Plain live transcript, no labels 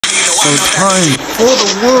So time for the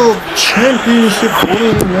World Championship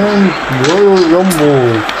winning and Royal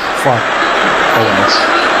Rumble. Fuck. Oh well.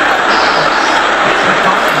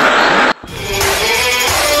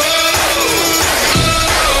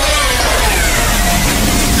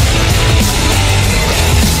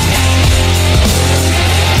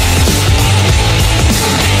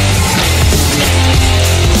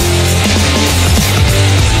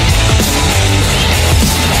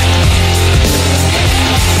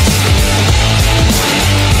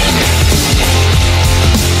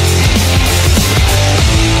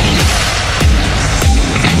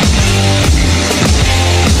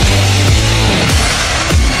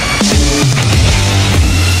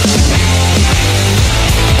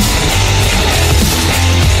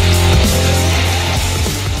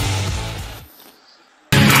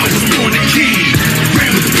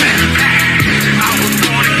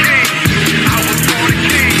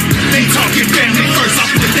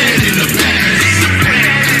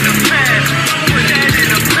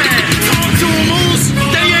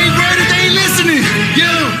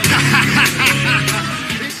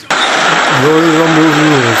 Royal Rumble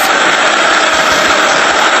rules.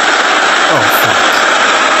 Oh fuck.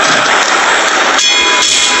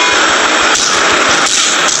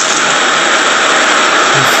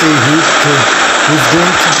 Let's see who's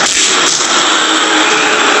going to.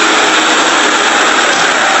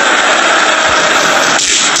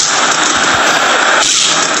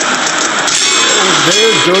 Oh,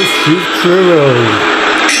 there goes Futuro.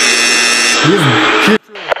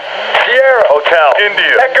 Sierra Hotel,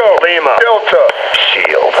 India, Echo, Lima, Delta,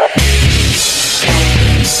 Shield.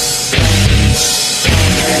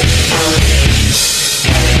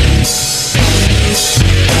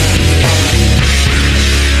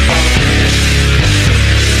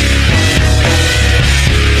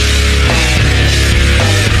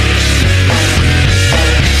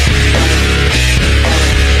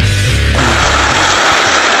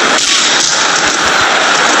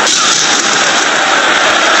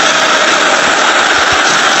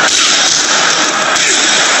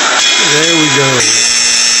 There we go.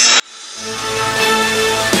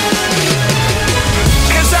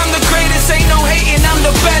 Cause I'm the greatest, ain't no hating, I'm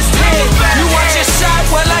the best hit. You want your shot,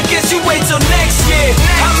 well I guess you wait till next year.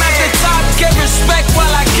 I'm at the top, get respect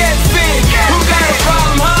while I get fit. Who got a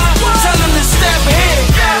problem, huh? Tell them to step here.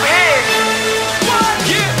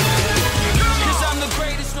 Yeah. Cause I'm the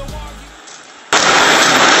greatest, no argue.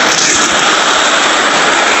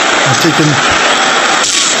 I'm taking.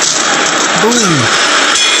 Boom.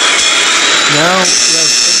 Now we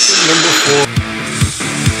have entrant number 4.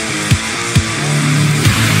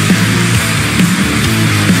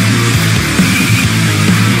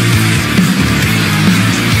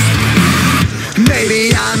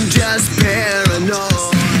 Maybe I'm just paranoid.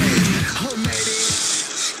 Or maybe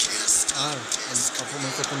I'll put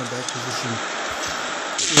myself in the back position.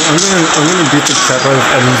 I'm gonna beat the crap out of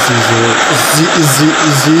Evan Caesar.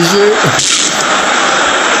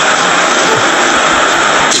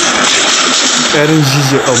 Aaron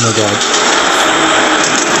Gigi, oh my god.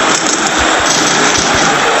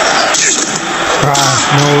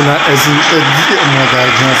 No, not as in, oh my god,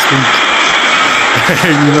 I can't speak.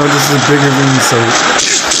 You know, this is a bigger ring, so.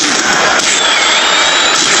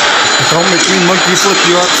 Don't make me monkey flip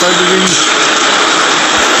you outside the ring.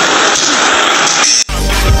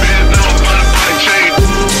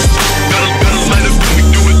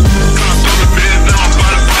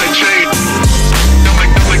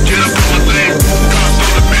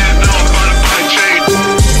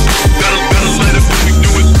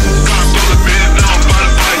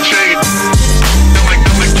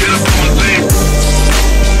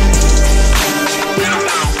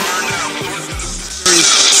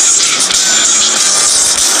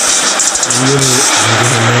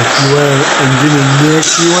 I'm gonna knock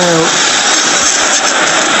you out.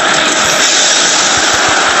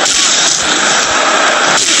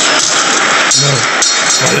 No,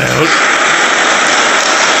 fall out.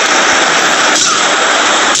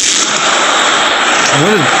 I'm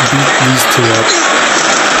gonna beat these two up.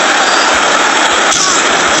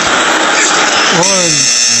 One.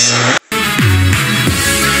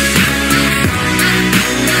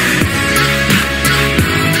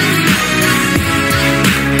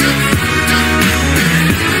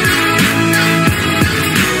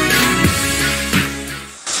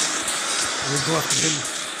 Go after him.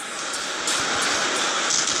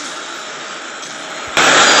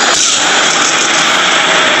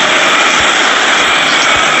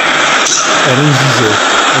 Aaron Gigi.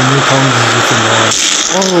 And you come Gigi tomorrow.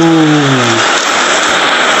 Oh,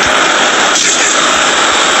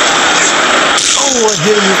 I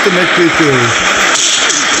hit him with the neck breaker.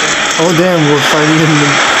 Oh damn, we're fighting in the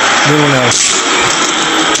middle now.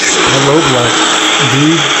 A roadblock,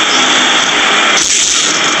 dude.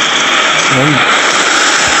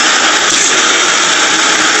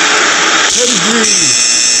 Pedigree.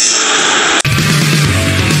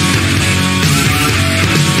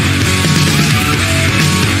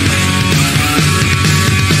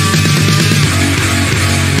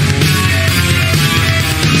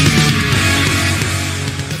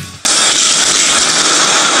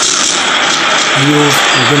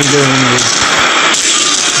 We're gonna go in with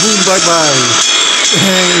boom, bye bye.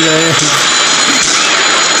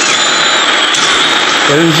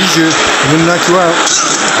 That didn't teach you. I'm gonna knock you out.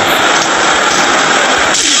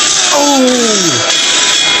 Oh!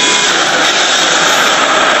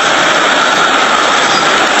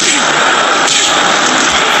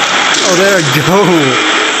 Oh, there I go.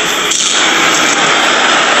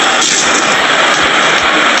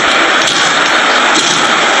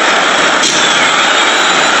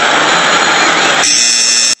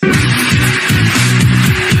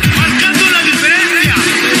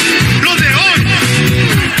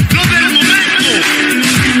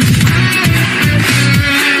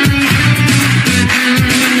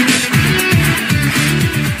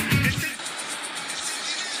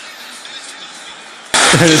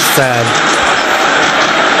 It's sad.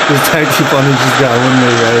 This tag team bunny just got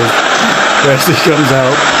eliminated, guys. Wesley comes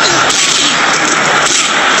out.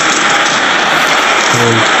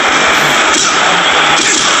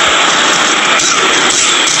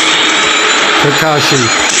 Kakashi.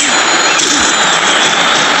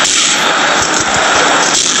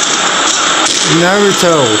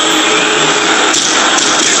 Naruto.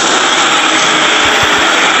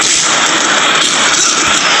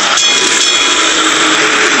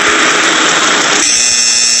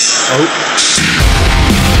 Oh.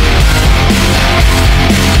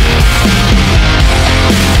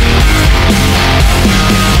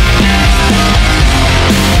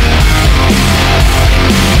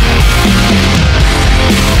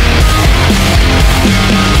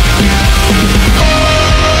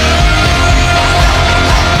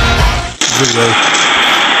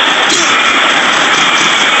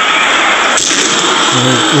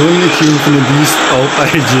 Eliminating from the beast. Oh, I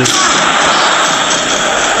just.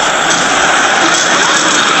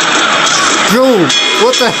 Bro,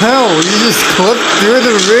 what the hell? You just clipped through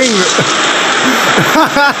the ring.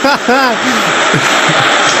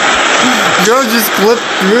 Yo, just clipped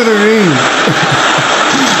through the ring.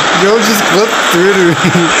 Yo, just clipped through the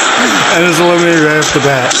ring. And it's eliminated right off the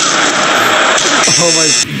bat. Oh my.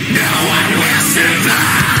 No one will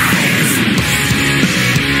survive.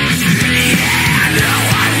 Yeah, no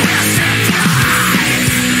one will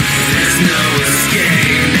survive. There's no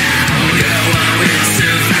escape now. No one will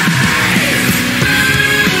survive.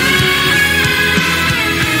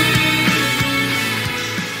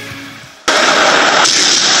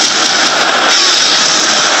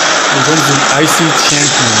 Becomes an IC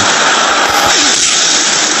champion.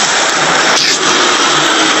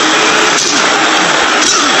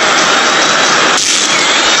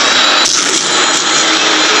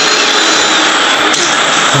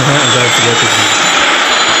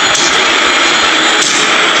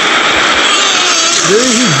 There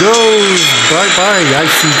he goes. Bye bye,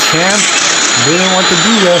 IC champ. Didn't want to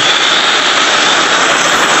be there.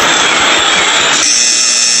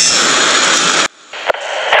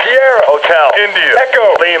 Sierra Hotel, India, Echo,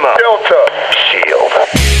 Lima, Delta, Shield.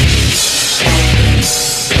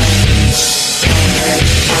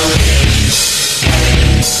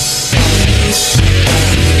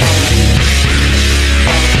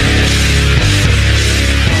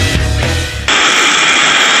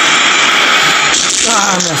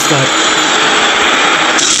 I messed up.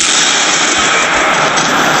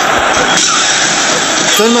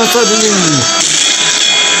 Send my outside the ring.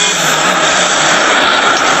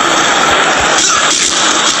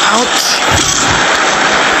 Ouch.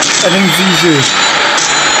 I think it's easier.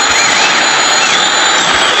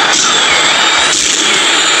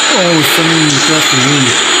 Oh, something across the ring.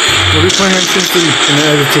 We'll be playing Simpson in the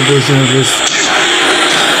edited version of this.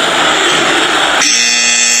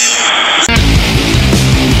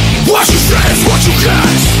 What you say is what you get,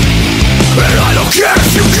 and I don't care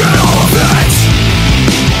if you get all of it.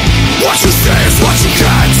 What you say is what you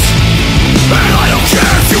get, and I don't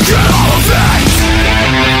care if you get all of it.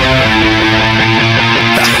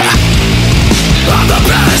 I'm the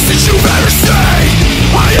best that you've ever seen.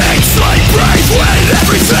 I ache like brave with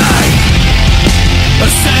everything.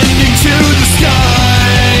 Ascending to the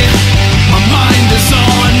sky, my mind is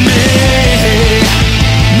on me.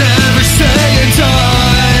 Never say a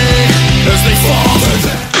die as they fall to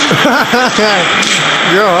the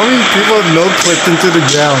Yo, how many people have no-clipped into the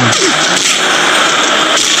ground?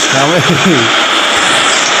 How many?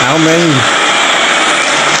 How many?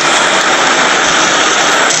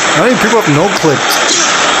 How many people have no-clipped?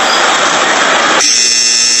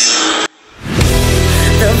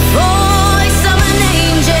 The voice of an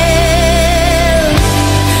angel,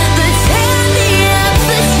 the candy of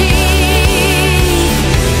the teeth,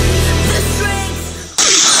 the strength.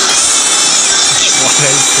 Why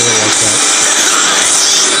did I say it like that?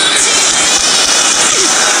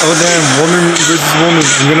 Oh damn, woman versus woman.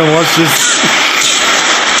 I'm gonna watch this.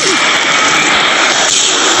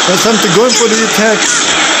 That's time to go in for the attack.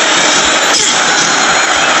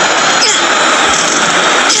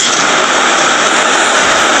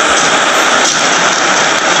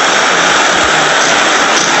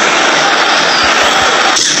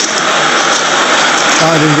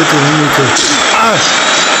 I didn't get to him to.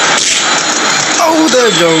 Oh, there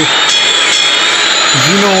you go.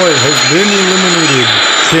 You know what has been eliminated.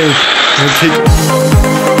 Okay, I'll take.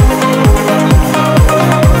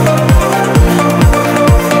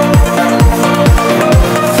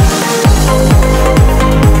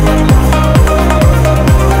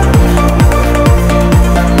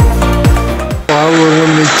 I will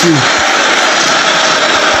eliminate you.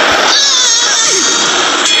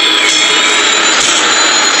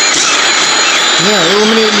 Yeah,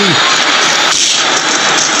 eliminate me.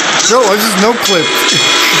 No, I just no-clipped.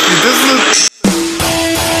 This is...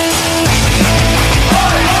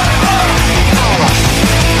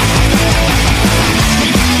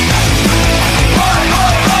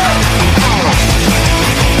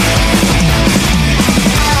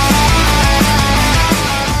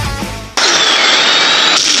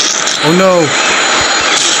 Oh no.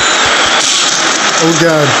 Oh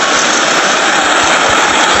god.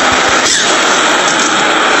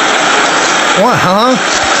 What, huh?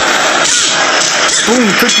 Boom,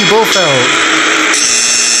 took you both out.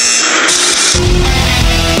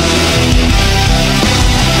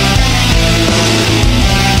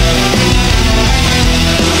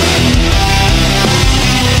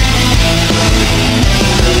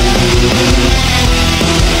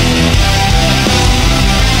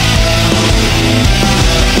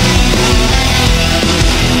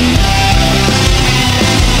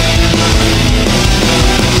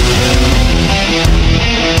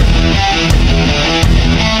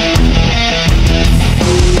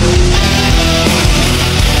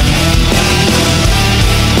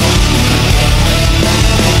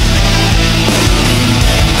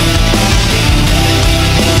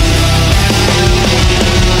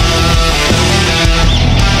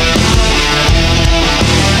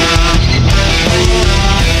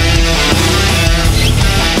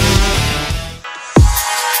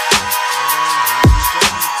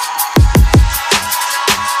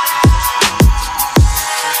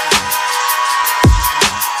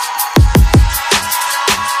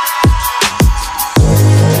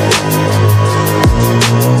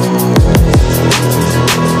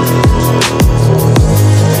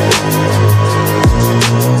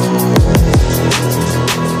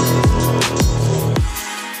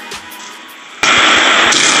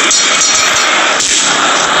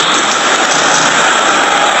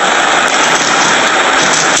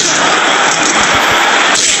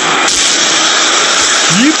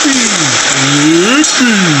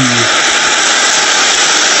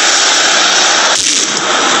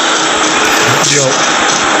 Yo.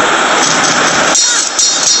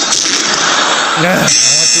 Nah, I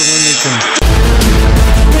want to eliminate him.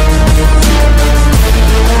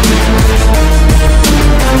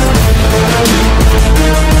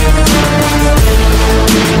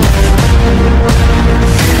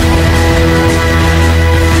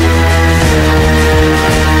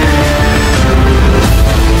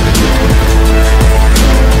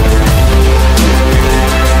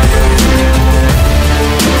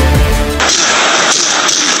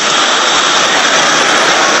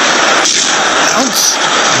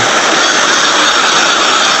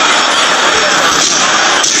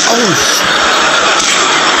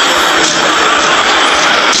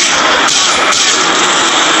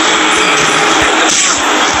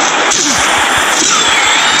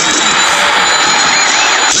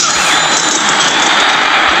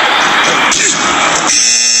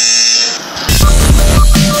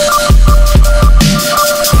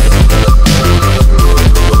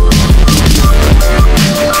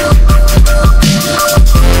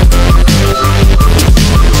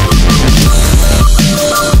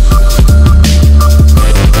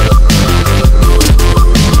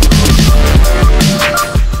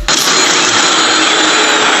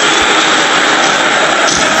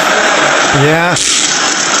 Yeah.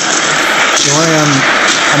 So I am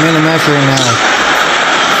I'm in a match right now.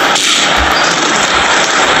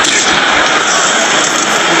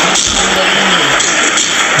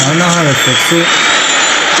 I don't know how to fix it.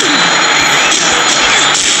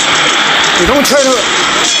 Hey, don't try to...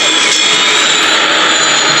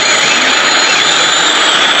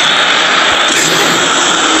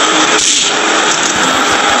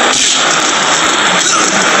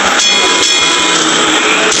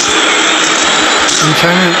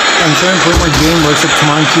 I'm trying to play my game where it's like, come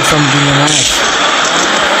on, keep something in the match.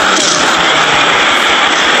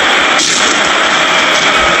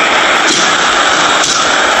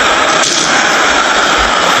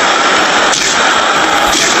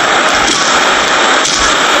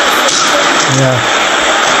 Yeah.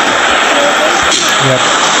 Yep.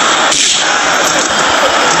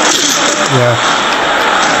 Yeah.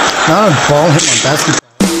 Now a ball hit my basketball.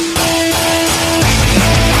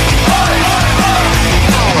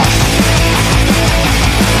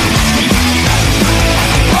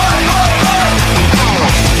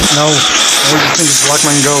 No, I just think it's block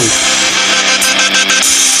my go.